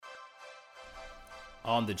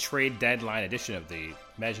On the trade deadline edition of the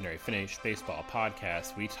Imaginary Finish Baseball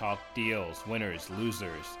podcast, we talk deals, winners,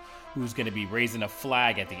 losers, who's going to be raising a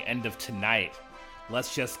flag at the end of tonight.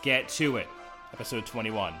 Let's just get to it. Episode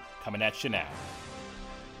 21, coming at you now.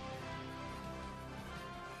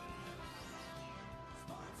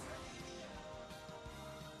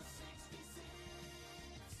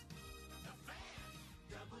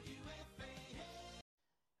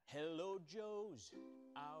 Hello, Joes.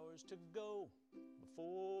 Hours to go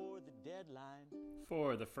before the deadline.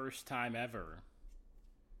 For the first time ever,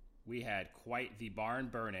 we had quite the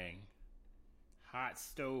barn-burning, hot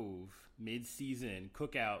stove, mid-season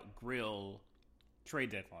cookout grill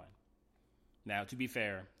trade deadline. Now, to be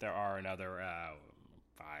fair, there are another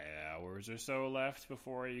 5 hours or so left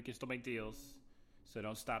before you can still make deals. So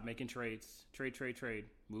don't stop making trades. Trade.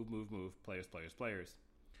 Move. Players.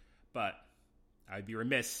 But I'd be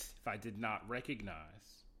remiss if I did not recognize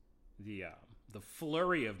the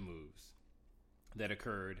flurry of moves that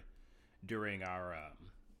occurred during our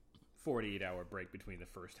 48-hour break between the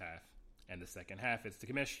first half and the second half. It's the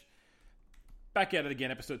Commish. Back at it again,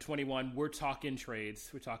 episode 21. We're talking trades,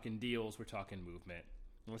 we're talking deals, we're talking movement.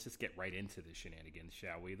 Let's just get right into the shenanigans,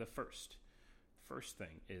 shall we? The first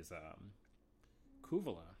thing is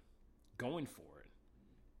Kuvala going for it,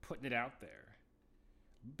 putting it out there.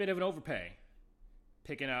 Bit of an overpay.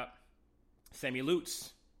 Picking up Sammy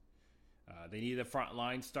Lutz. They needed a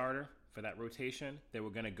frontline starter for that rotation. They were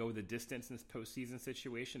going to go the distance in this postseason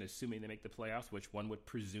situation, assuming they make the playoffs, which one would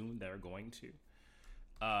presume they're going to.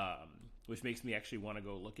 Which makes me actually want to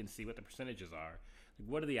go look and see what the percentages are. Like,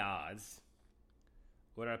 what are the odds?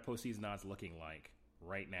 What are postseason odds looking like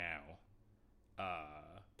right now?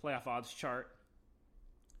 Playoff odds chart.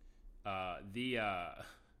 The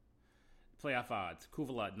playoff odds.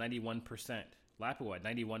 Kuvala at 91%. Lapua at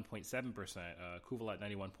 91.7%, Kuvala at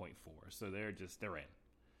 91.4%. So they're in.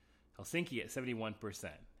 Helsinki at 71%.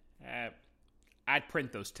 I'd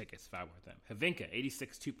print those tickets if I were them. Havinka,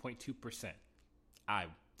 86.2%.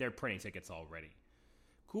 They're printing tickets already.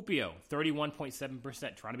 Kuopio,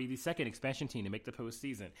 31.7%, trying to be the second expansion team to make the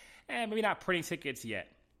postseason. Maybe not printing tickets yet,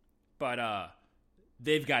 but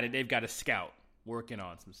they've got a scout working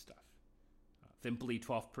on some stuff. Vimpoli,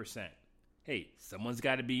 12%. Hey, someone's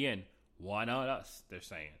got to be in. Why not us, they're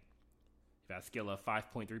saying. Vaskila,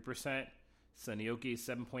 5.3%. Sunioki,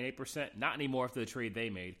 7.8%. Not anymore after the trade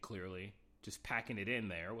they made, clearly. Just packing it in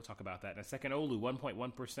there. We'll talk about that in a second. Oulu,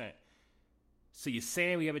 1.1%. So you're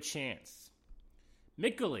saying we have a chance.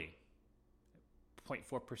 Mikkeli,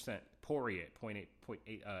 0.4%. Poirier,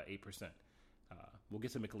 0.8%. We'll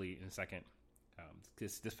get to Mikkeli in a second.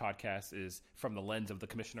 This podcast is from the lens of the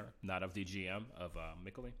commissioner, not of the GM of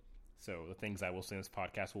Mikkeli. So the things I will say in this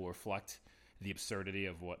podcast will reflect the absurdity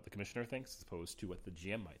of what the commissioner thinks as opposed to what the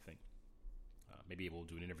GM might think. Maybe we'll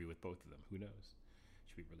do an interview with both of them. Who knows?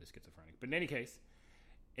 Should be really schizophrenic. But in any case,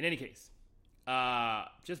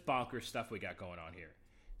 just bonkers stuff we got going on here.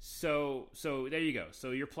 So there you go. So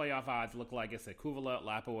your playoff odds look like I said, Kuvala,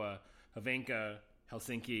 Lapua, Havinka,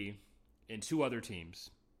 Helsinki, and 2 other teams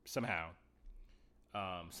somehow.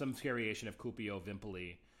 Some variation of Kuopio,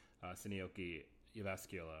 Vimpoli, Sunioki,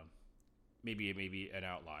 Jyväskylä. Maybe an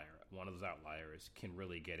outlier. One of those outliers can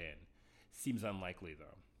really get in. Seems unlikely,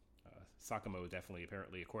 though. Sakamo definitely,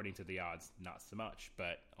 apparently, according to the odds, not so much.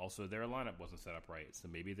 But also their lineup wasn't set up right, so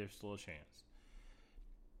maybe there's still a chance.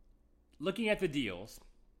 Looking at the deals,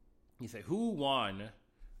 you say, who won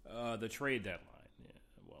the trade deadline? Yeah,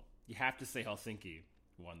 well, you have to say Helsinki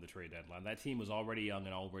won the trade deadline. That team was already young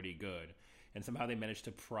and already good, and somehow they managed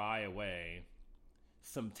to pry away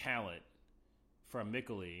some talent from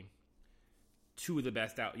Mikkeli, 2 of the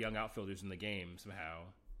best young outfielders in the game somehow,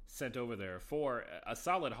 sent over there for a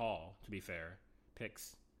solid haul, to be fair.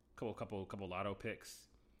 Picks, couple lotto picks.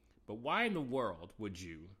 But why in the world would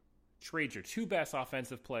you trade your 2 best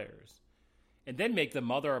offensive players and then make the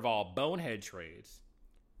mother of all bonehead trades,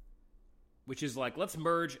 which is like, let's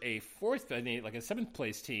merge a 7th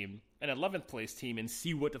place team, an 11th place team, and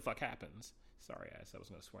see what the fuck happens. Sorry, I said I was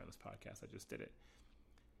going to swear on this podcast. I just did it.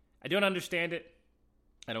 I don't understand it.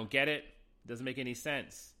 I don't get it. It doesn't make any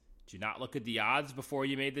sense. Did you not look at the odds before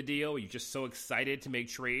you made the deal? Were you just so excited to make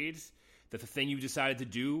trades that the thing you decided to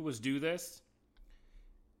do was do this?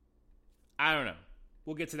 I don't know.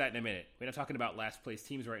 We'll get to that in a minute. We're not talking about last place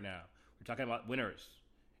teams right now. We're talking about winners.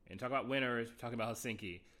 And talking about winners, we're talking about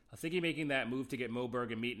Helsinki. Helsinki making that move to get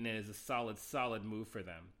Moberg and Miettinen is a solid move for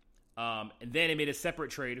them. And then they made a separate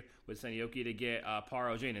trade with Sanioki to get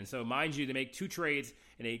Paro Jainen. So mind you, they make 2 trades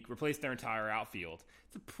and they replace their entire outfield.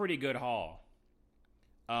 It's a pretty good haul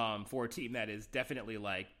for a team that is definitely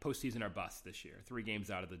like postseason or bust this year. 3 games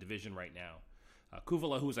out of the division right now.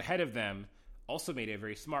 Kuvala, who was ahead of them, also made a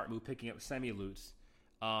very smart move picking up Semi-Lutz.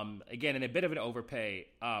 Again, in a bit of an overpay,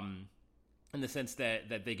 in the sense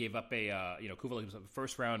that they gave up Kuvala was a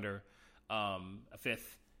first rounder, a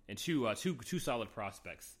fifth, and two solid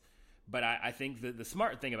prospects. But I think the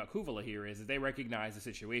smart thing about Kuvala here is that they recognize the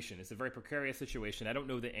situation. It's a very precarious situation. I don't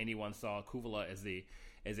know that anyone saw Kuvala as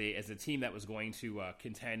a team that was going to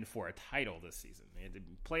contend for a title this season.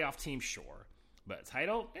 Playoff team, sure, but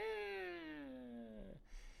title,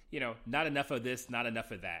 not enough of this, not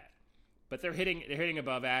enough of that. But they're hitting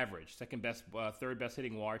above average, second best, third best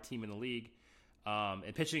hitting WAR team in the league,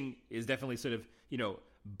 and pitching is definitely sort of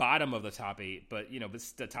bottom of the top 8, but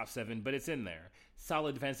it's the top 7, but it's in there.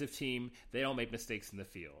 Solid defensive team. They don't make mistakes in the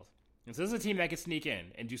field, and so this is a team that can sneak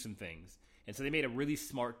in and do some things. And so they made a really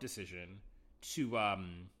smart decision to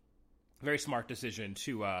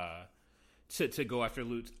go after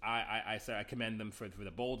Lutz. I commend them for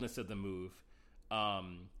the boldness of the move.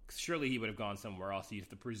 Surely he would have gone somewhere else. You have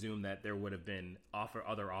to presume that there would have been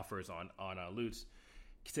other offers on Lutz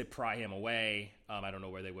to pry him away. I don't know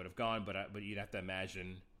where they would have gone, but you'd have to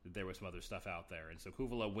imagine that there was some other stuff out there. And so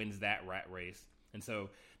Kuvala wins that rat race. And so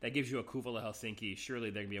that gives you a Kuvala Helsinki. Surely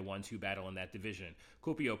there can be a 1-2 battle in that division.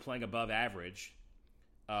 Kuopio playing above average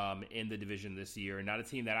in the division this year. Not a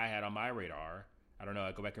team that I had on my radar. I don't know.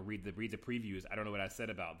 I go back and read the previews. I don't know what I said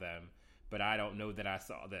about them, but I don't know that I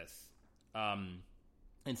saw this.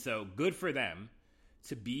 And so good for them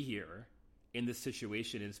to be here in this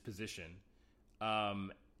situation, in this position.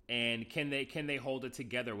 And can they hold it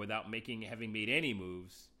together without having made any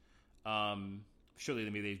moves? Surely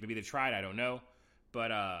maybe they tried. I don't know,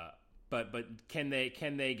 but can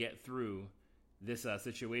they get through this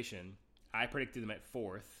situation? I predicted them at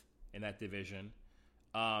 4th in that division,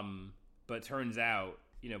 but turns out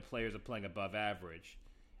players are playing above average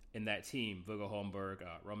in that team. Viggo Holmberg,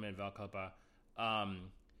 Roman Valkeapää.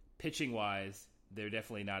 Pitching wise, they're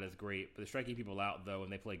definitely not as great, but they're striking people out though,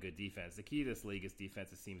 and they play good defense. The key to this league is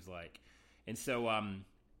defense, it seems like, and so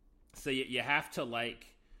you have to like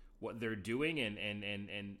what they're doing, and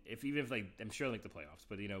if I'm sure like the playoffs,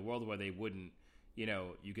 but a world where they wouldn't,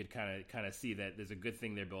 you could kind of see that there's a good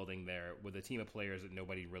thing they're building there with a team of players that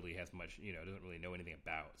nobody really has much, doesn't really know anything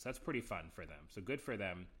about. So that's pretty fun for them. So good for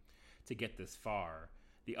them to get this far.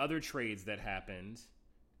 The other trades that happened.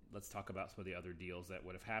 Let's talk about some of the other deals that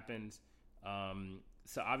would have happened.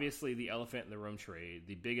 So obviously the elephant in the room trade,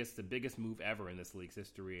 the biggest move ever in this league's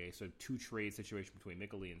history. So 2-trade situation between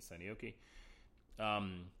Mikkeli and Seinäjoki,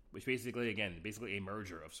 which basically a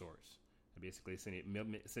merger of sorts. Basically,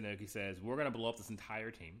 Seinäjoki says, we're going to blow up this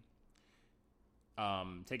entire team.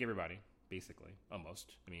 Take everybody, basically,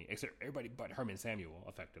 almost. I mean, except everybody but Herman Samuel,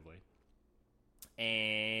 effectively.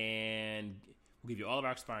 And we'll give you all of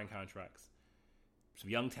our expiring contracts. Some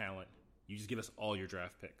young talent. You just give us all your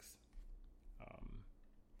draft picks.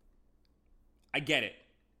 I get it.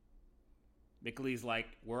 Mikkeli's like,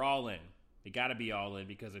 we're all in. They got to be all in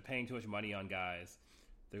because they're paying too much money on guys.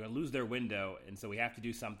 They're going to lose their window, and so we have to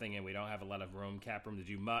do something, and we don't have a lot of cap room to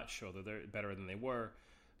do much, although they're better than they were.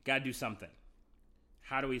 Got to do something.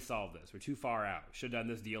 How do we solve this? We're too far out. Should have done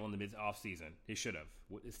this deal in the mid-off-season. They should have.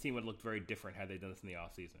 This team would have looked very different had they done this in the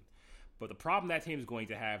off-season. But the problem that team is going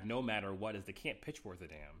to have, no matter what, is they can't pitch worth a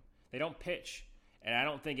damn. They don't pitch. And I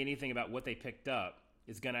don't think anything about what they picked up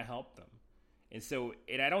is going to help them. And so,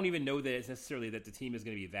 I don't even know that it's necessarily that the team is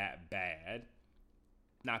going to be that bad.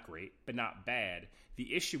 Not great, but not bad.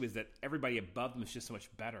 The issue is that everybody above them is just so much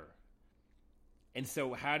better. And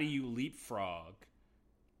so how do you leapfrog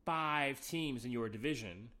 5 teams in your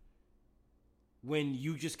division when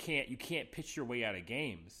you can't pitch your way out of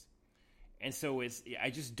games? And so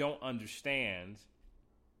I just don't understand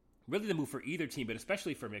really the move for either team, but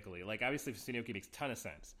especially for Mikkeli. Like, obviously, for Seinäjoki makes a ton of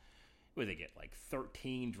sense. What did they get, like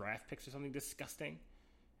 13 draft picks or something disgusting?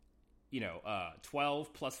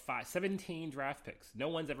 12 plus 5, 17 draft picks. No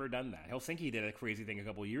one's ever done that. Helsinki did a crazy thing a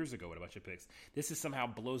couple years ago with a bunch of picks. This is somehow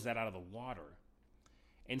blows that out of the water.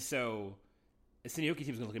 And so the Seinäjoki team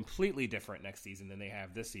is going to look completely different next season than they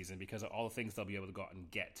have this season because of all the things they'll be able to go out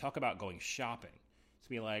and get. Talk about going shopping. It's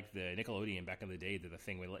going to be like the Nickelodeon back in the day, the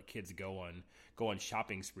thing we let kids go on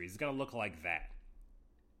shopping sprees. It's going to look like that.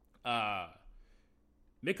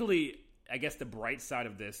 Mikkeli, I guess the bright side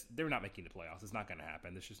of this, they're not making the playoffs. It's not going to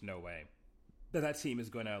happen. There's just no way that team is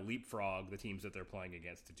going to leapfrog the teams that they're playing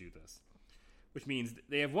against to do this. Which means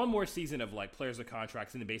they have one more season of like players with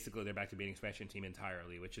contracts, and then basically they're back to being an expansion team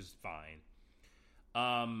entirely, which is fine.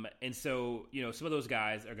 And so, some of those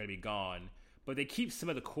guys are going to be gone, but they keep some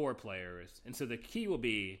of the core players. And so the key will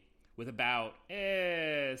be with about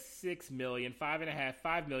 $6 million,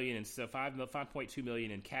 $5 million, and so $5.2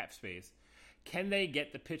 million in cap space. can they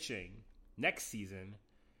get the pitching next season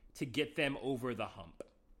to get them over the hump?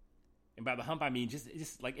 And by the hump, I mean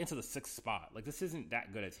just like into the 6th spot. Like, this isn't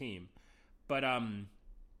that good a team. But, and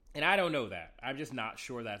I don't know that. I'm just not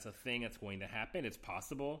sure that's a thing that's going to happen. It's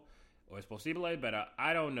possible, or it's possible, but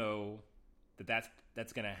I don't know that's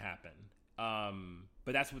going to happen.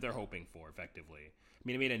 But that's what they're hoping for, effectively. I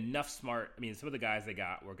mean, some of the guys they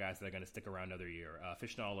got were guys that are going to stick around another year.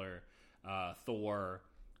 Fishnaller, Thor.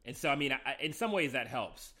 And so, I mean, in some ways that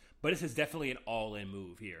helps. But this is definitely an all-in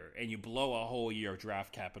move here. And you blow a whole year of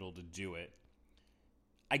draft capital to do it.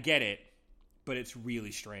 I get it, but it's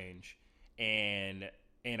really strange. And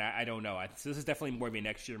I don't know. So this is definitely more of a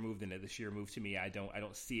next year move than a this year move to me. I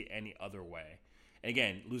don't see it any other way. And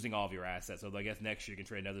again, losing all of your assets. Although I guess next year you can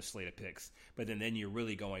trade another slate of picks. But then you're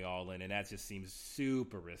really going all in. And that just seems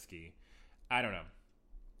super risky. I don't know.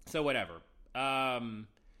 So whatever.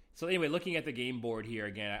 So anyway, looking at the game board here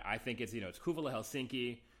again, I think it's Kuvula,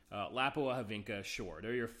 Helsinki, Lapua, Havinka, sure.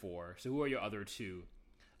 They're your 4. So who are your other 2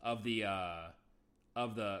 of the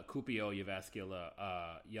Kuopio, Jyväskylä,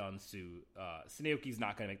 Joensuu? Seinäjoki's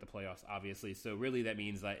not going to make the playoffs, obviously. So really that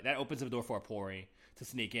means that opens the door for Pori to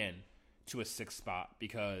sneak in to a 6th spot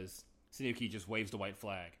because Seinäjoki just waves the white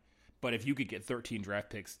flag. But if you could get 13 draft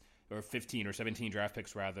picks or 15 or 17 draft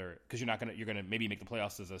picks rather, because you're gonna maybe make the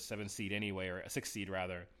playoffs as a 7 seed anyway, or a 6 seed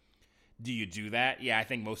rather. Do you do that? Yeah, I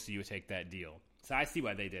think most of you would take that deal. So I see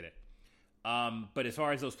why they did it. But as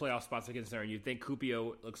far as those playoff spots are concerned, you think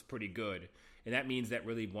Kuopio looks pretty good. And that means that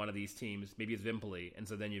really one of these teams, maybe it's Vimpeli. And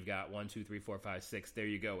so then you've got 1, 2, 3, 4, 5, 6. There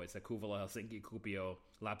you go. It's a Kuvula, Helsinki, Kuopio,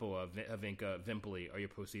 Lapua, Havinka, Vimpeli are your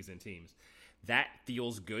postseason teams. That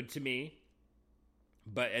feels good to me.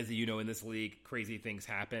 But as you know, in this league, crazy things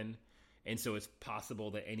happen. And so it's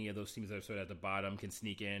possible that any of those teams that are sort of at the bottom can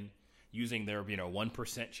sneak in using their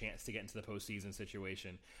 1% chance to get into the postseason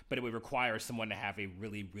situation. But it would require someone to have a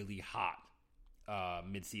really, really hot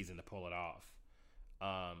midseason to pull it off.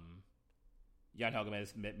 Jan Helge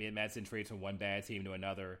Madsen trades from one bad team to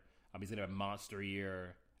another. He's going to have a monster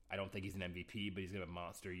year. I don't think he's an MVP, but he's going to have a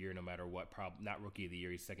monster year no matter what. Not rookie of the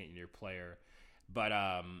year, he's second-year player. But,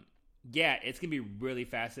 yeah, it's going to be really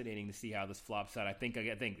fascinating to see how this flops out. I think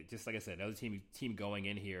just like I said, another team going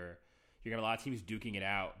in here, you're going to have a lot of teams duking it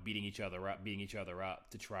out, beating each other up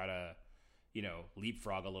to try to,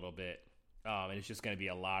 leapfrog a little bit. And it's just going to be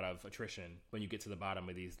a lot of attrition when you get to the bottom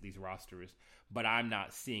of these rosters. But I'm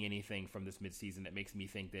not seeing anything from this midseason that makes me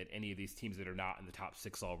think that any of these teams that are not in the top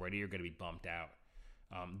 6 already are going to be bumped out.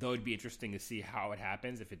 Though it'd be interesting to see how it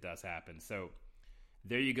happens if it does happen. So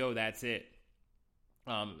there you go. That's it.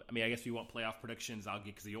 I guess if you want playoff predictions, I'll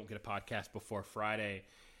get, because you won't get a podcast before Friday.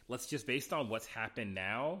 Let's just, based on what's happened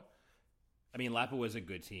now, Lapua is a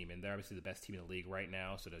good team, and they're obviously the best team in the league right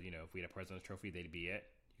now. So that, if we had a President's Trophy, they'd be it.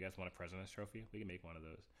 You guys want a President's Trophy? We can make one of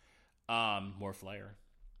those. More flair.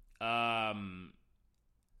 But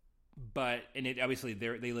obviously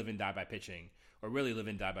they live and die by pitching, or really live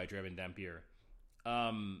and die by Dreven Dampier.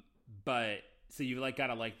 But so you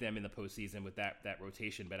gotta like them in the postseason with that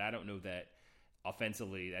rotation. But I don't know that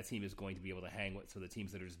offensively that team is going to be able to hang with the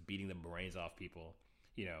teams that are just beating the brains off people.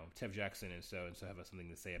 Tev Jackson and so have something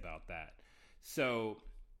to say about that. So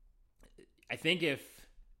I think if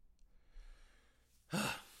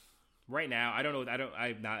right now, I don't know.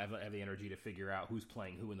 I not have the energy to figure out who's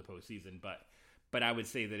playing who in the postseason. But I would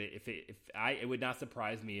say that it would not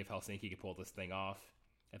surprise me if Helsinki could pull this thing off.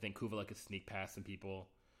 I think Kuvula could sneak past some people.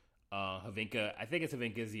 Havinka, I think it's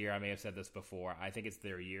Havinka's year. I may have said this before. I think it's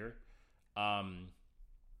their year.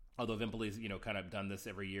 Although Vimpeli's, kind of done this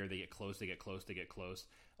every year. They get close.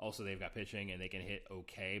 Also, they've got pitching and they can hit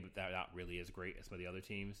okay, but they're not really as great as some of the other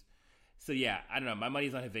teams. So yeah, I don't know. My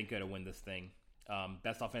money's on Havinka to win this thing.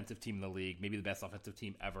 Best offensive team in the league, maybe the best offensive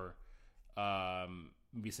team ever,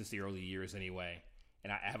 maybe since the early years anyway.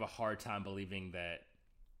 And I have a hard time believing that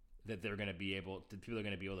they're going to be able to, people are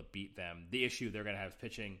going to be able to beat them. The issue they're going to have is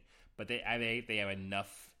pitching, but they have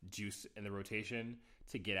enough juice in the rotation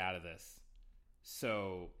to get out of this.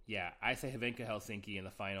 So yeah, I say Havinka Helsinki in the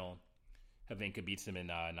final. Havinka beats them in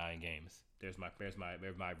 9 games. There's my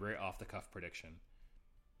very off the cuff prediction.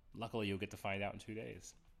 Luckily, you'll get to find out in 2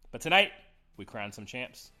 days. But tonight, we crowned some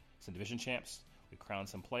champs, some division champs. We crowned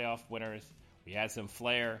some playoff winners. We had some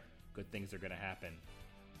flair. Good things are going to happen.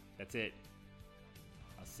 That's it.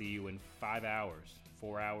 I'll see you in 5 hours,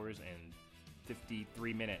 4 hours, and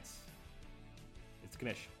 53 minutes. It's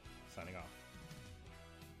Commish, signing off.